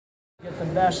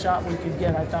the best shot we could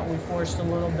get. I thought we forced a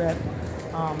little bit.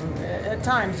 At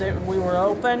times we were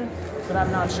open, but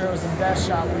I'm not sure it was the best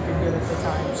shot we could get at the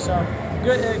time. So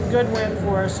good win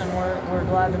for us, and we're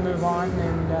glad to move on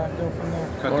and go from there.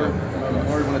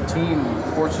 Lord, when a team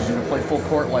forces you to play full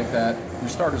court like that, your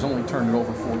starters only turned it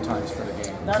over 4 times for the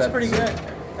game. That's pretty good.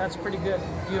 That's pretty good.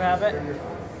 You have it?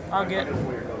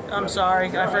 I'm sorry,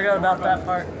 I forgot about that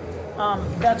part.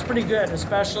 That's pretty good,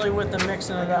 especially with the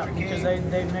mixing it up, because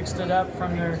they mixed it up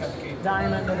from their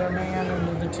diamond to their man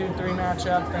into the 2-3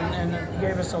 matchup, and it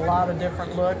gave us a lot of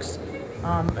different looks.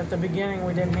 At the beginning,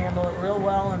 we didn't handle it real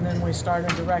well, and then we started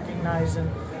to recognize, and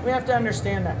we have to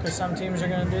understand that, because some teams are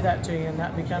going to do that to you, and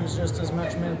that becomes just as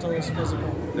much mental as physical.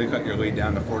 They cut your lead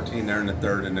down to 14 there in the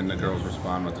third, and then the girls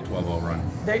respond with the 12-0 run.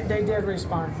 They did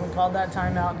respond. We called that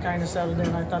timeout, kind of settled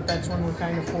in. I thought that's when we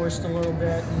kind of forced a little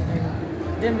bit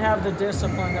and didn't have the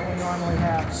discipline that we normally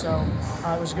have, so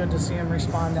it was good to see them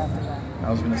respond after that. I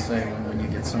was going to say, when you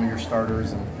get some of your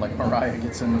starters, and like Mariah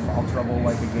gets into foul trouble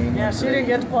like a game. Yeah, she didn't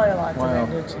get to play a lot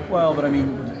today, did she? Well, but I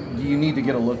mean, you need to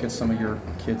get a look at some of your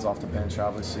kids off the bench,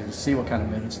 obviously, to see what kind of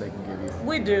minutes they can give you.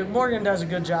 We do. Morgan does a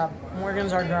good job.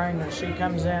 Morgan's our grinder. She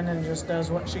comes in and just does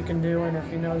what she can do, and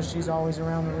if you notice, she's always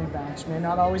around the rebound. She may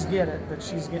not always get it, but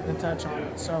she's getting a touch on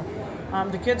it. So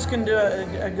the kids can do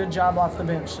a good job off the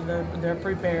bench. They're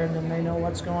prepared, and they know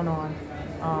what's going on.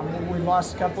 We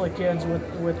lost a couple of kids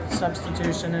with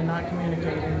substitution and not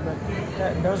communicating,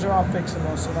 but those are all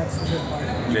fixable, so that's the good part.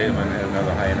 Jalen had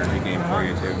another high-energy game for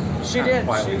you, too. She did.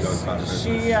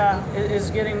 She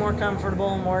is getting more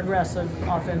comfortable and more aggressive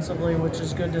offensively, which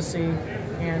is good to see.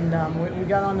 And we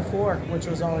got on the floor, which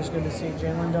was always good to see.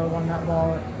 Jalen dove on that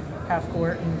ball at half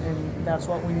court, and that's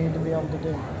what we need to be able to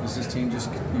do. Does this team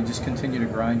just continue to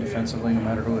grind defensively, no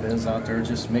matter who it is out there,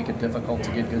 just make it difficult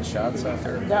to get good shots out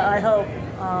there? I hope.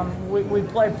 We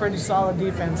play pretty solid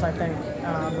defense, I think,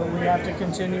 but we have to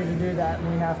continue to do that,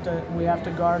 and we have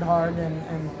to guard hard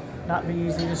and not be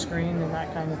easy to screen and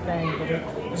that kind of thing. But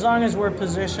as long as we're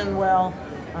positioned well,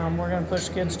 we're going to push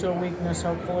kids to a weakness,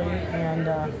 hopefully, and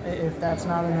if that's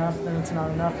not enough, then it's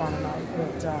not enough on a night.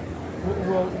 But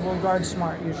we'll guard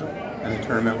smart usually. In a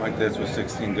tournament like this with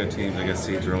 16 good teams, I guess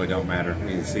seeds really don't matter.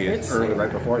 You see it early,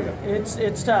 right before you.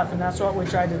 It's tough, and that's what we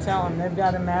tried to tell them. They've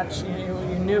got to match.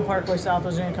 You knew Parkway South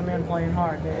was going to come in playing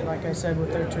hard. Like I said,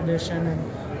 with their tradition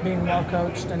and being well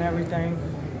coached and everything,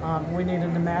 we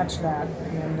needed to match that.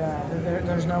 And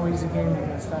there's no easy game in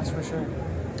this, that's for sure.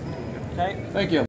 Okay. Thank you.